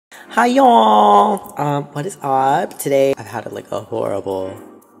Hi y'all. What is up? Today I've had like a horrible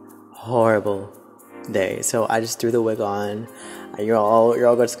day. So I just threw the wig on. You're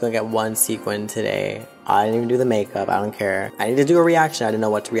all just gonna get one sequin today. I didn't even do the makeup. I don't care. I need to do a reaction. I didn't know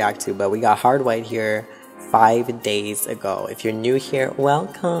what to react to, but we got Hard White here 5 days ago. If you're new here,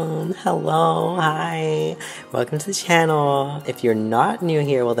 welcome. Hello. Hi. Welcome to the channel. If you're not new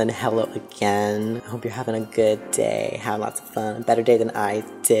here, well then hello again. I hope you're having a good day. Having lots of fun. A better day than I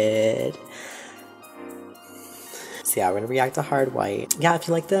did. So yeah, we're gonna react to Hard White. Yeah, if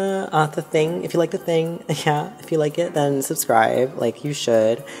you like the thing, yeah, if you like it, then subscribe, like you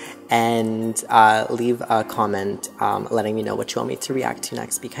should, and leave a comment letting me know what you want me to react to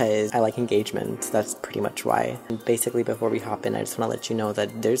next, because I like engagement. That's pretty much why. And basically, before we hop in, I just want to let you know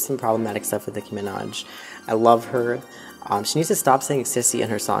that there's some problematic stuff with Nicki Minaj. I love her. She needs to stop saying sissy in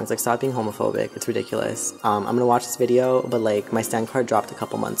her songs, like stop being homophobic. It's ridiculous. I'm gonna watch this video, but like my stand card dropped a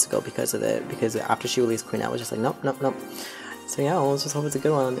couple months ago because of it, because after she released Queen, I was just like, nope. So yeah, let's just hope it's a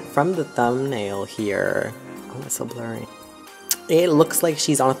good one. From the thumbnail here, oh, it's so blurry. It looks like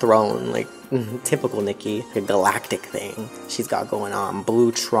she's on a throne, like typical Nicki, a galactic thing she's got going on.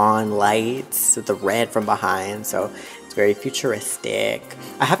 Blue Tron lights with the red from behind, so it's very futuristic.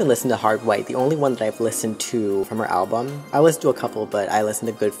 I haven't listened to Hard White. The only one that I've listened to from her album, I listened to a couple, but I listened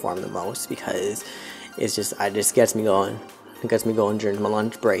to Good Form the most because it just gets me going. It gets me going during my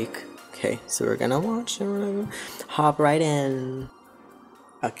lunch break. Okay, so we're gonna watch it. We're gonna hop right in.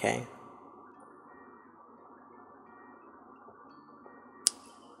 Okay.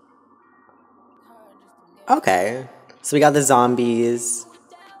 Okay, so we got the zombies.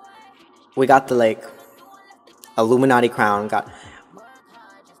 We got the like Illuminati crown. Got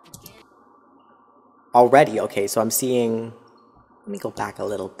already. Okay, so I'm seeing. Let me go back a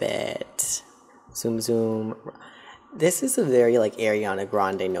little bit. Zoom. This is a very like Ariana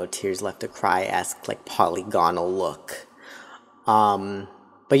Grande No Tears Left to Cry-esque like polygonal look.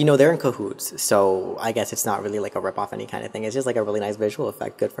 But you know, they're in cahoots, so I guess it's not really like a rip-off any kind of thing. It's just like a really nice visual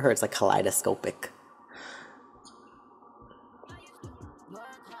effect. Good for her. It's like kaleidoscopic.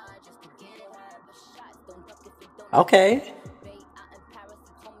 Okay.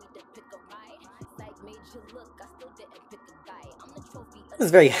 This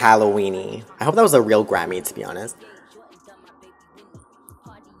is very Halloween-y. I hope that was a real Grammy, to be honest.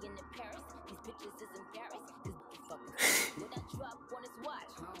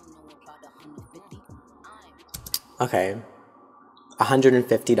 Okay.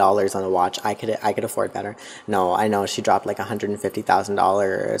 $150 on a watch. I could afford better. No, I know she dropped like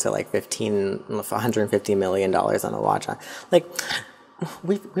 $150,000 or like $150 million on a watch. Like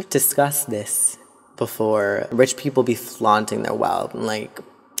we've discussed this before. Rich people be flaunting their wealth. And like,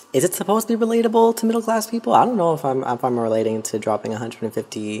 is it supposed to be relatable to middle class people? I don't know if I'm relating to dropping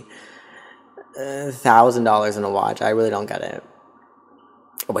 $150,000 in a watch. I really don't get it.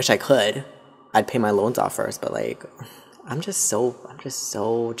 I wish I could. I'd pay my loans off first, but like, I'm just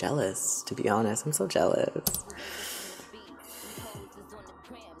so jealous, to be honest. I'm so jealous.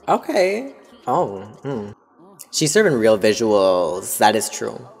 Okay. Oh. She's serving real visuals. That is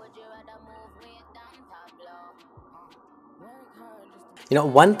true. You know,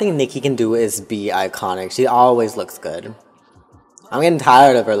 one thing Nicki can do is be iconic. She always looks good. I'm getting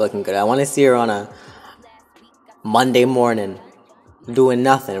tired of her looking good. I want to see her on a Monday morning doing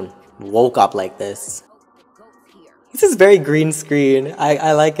nothing. Woke up like this. This is very green screen.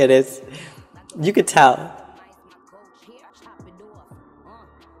 I like it. You could tell.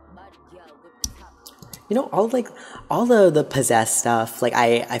 You know, all the possessed stuff, like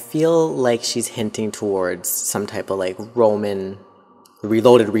I feel like she's hinting towards some type of like Roman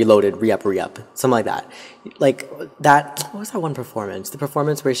reloaded, re-up, something like that. Like that, what was that one performance? The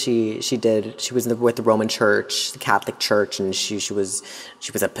performance where she was with the Roman Church, the Catholic Church, and she was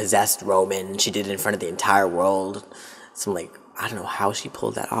a possessed Roman. She did it in front of the entire world. So I'm like, I don't know how she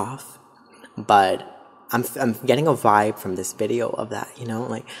pulled that off, but I'm getting a vibe from this video of that, you know,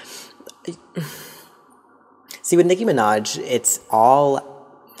 like. See, with Nicki Minaj, it's all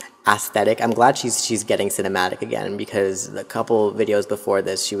aesthetic. I'm glad she's getting cinematic again, because a couple videos before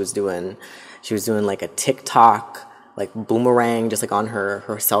this she was doing like a TikTok like boomerang just like on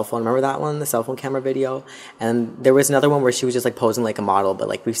her cell phone. Remember that one, the cell phone camera video? And there was another one where she was just like posing like a model, but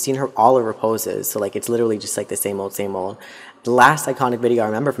like we've seen all of her poses, so like it's literally just like the same old. The last iconic video I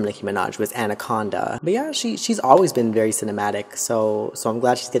remember from Nicki Minaj was Anaconda. But yeah, she's always been very cinematic, so I'm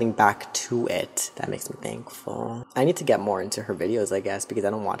glad she's getting back to it. That makes me thankful. I need to get more into her videos, I guess, because I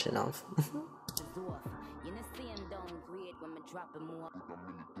don't watch enough.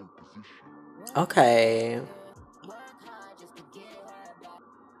 Okay.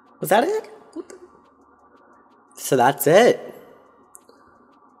 Was that it? So that's it.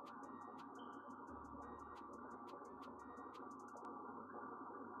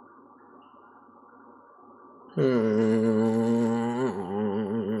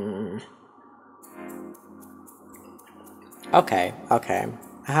 Okay, okay.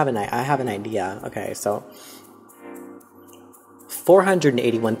 I have an idea. Okay, so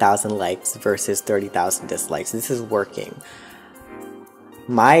 481,000 likes versus 30,000 dislikes. This is working.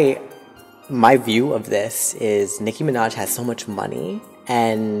 My view of this is Nicki Minaj has so much money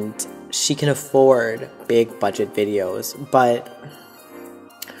and she can afford big budget videos, but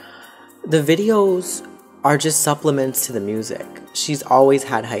the videos are just supplements to the music. She's always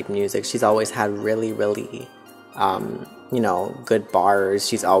had hype music. She's always had really, really, you know, good bars.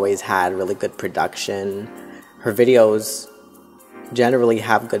 She's always had really good production. Her videos generally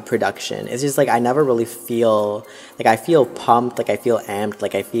have good production. It's just like I never really feel like I feel pumped, like I feel amped,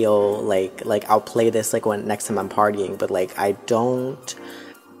 like I feel like I'll play this like when next time I'm partying, but like I don't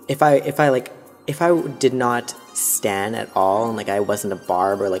if I did not stan at all and like I wasn't a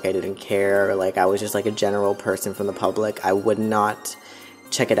barb or like I didn't care or like I was just like a general person from the public, I would not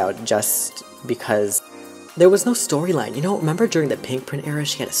check it out just because there was no storyline. You know, remember during the Pink Print era,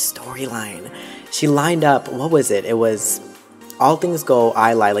 she had a storyline. She lined up, what was it? It was All Things Go,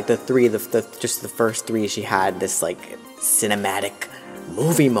 I Lie, like the just the first three, she had this like cinematic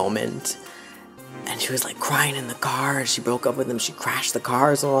movie moment. And she was like crying in the car, she broke up with him, she crashed the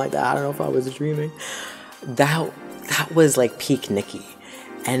car or something like that. I don't know if I was dreaming. That was like peak Nicki.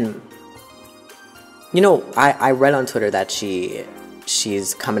 And you know, I read on Twitter that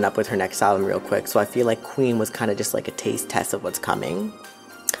she's coming up with her next album real quick, so I feel like Queen was kind of just like a taste test of what's coming.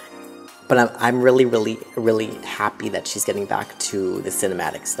 But I'm really, really, really happy that she's getting back to the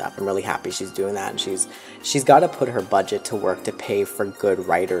cinematic stuff. I'm really happy she's doing that, and she's got to put her budget to work to pay for good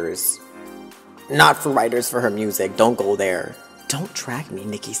writers, not for writers for her music. Don't go there. Don't track me,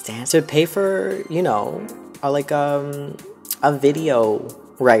 Nicki Stan. To pay for, you know, a video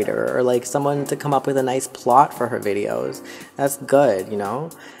writer or like someone to come up with a nice plot for her videos. That's good, you know.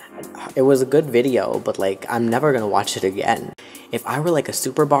 It was a good video, but like I'm never gonna watch it again. If I were like a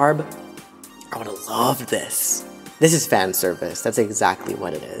super barb, I would have loved this. This is fan service. That's exactly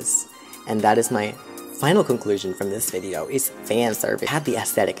what it is. And that is my final conclusion from this video. Is fan service. It had the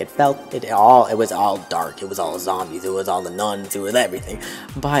aesthetic. It was all dark. It was all zombies. It was all the nuns. It was everything.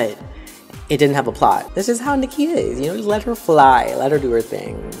 But it didn't have a plot. This is how Nicki is. You know, just let her fly. Let her do her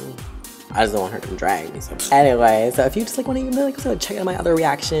thing. I just don't want her to drag me. So anyway, so if you just like want to like check out my other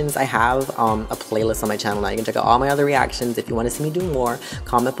reactions, I have a playlist on my channel now. You can check out all my other reactions. If you want to see me do more,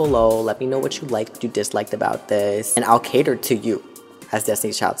 comment below. Let me know what you liked, what you disliked about this, and I'll cater to you, as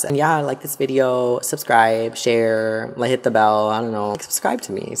Destiny's Child said. And yeah, like this video, subscribe, share, like hit the bell. I don't know, like, subscribe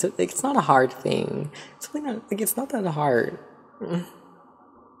to me. So like, it's not a hard thing. Something that like it's not that hard.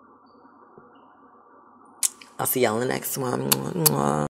 I'll see y'all in the next one.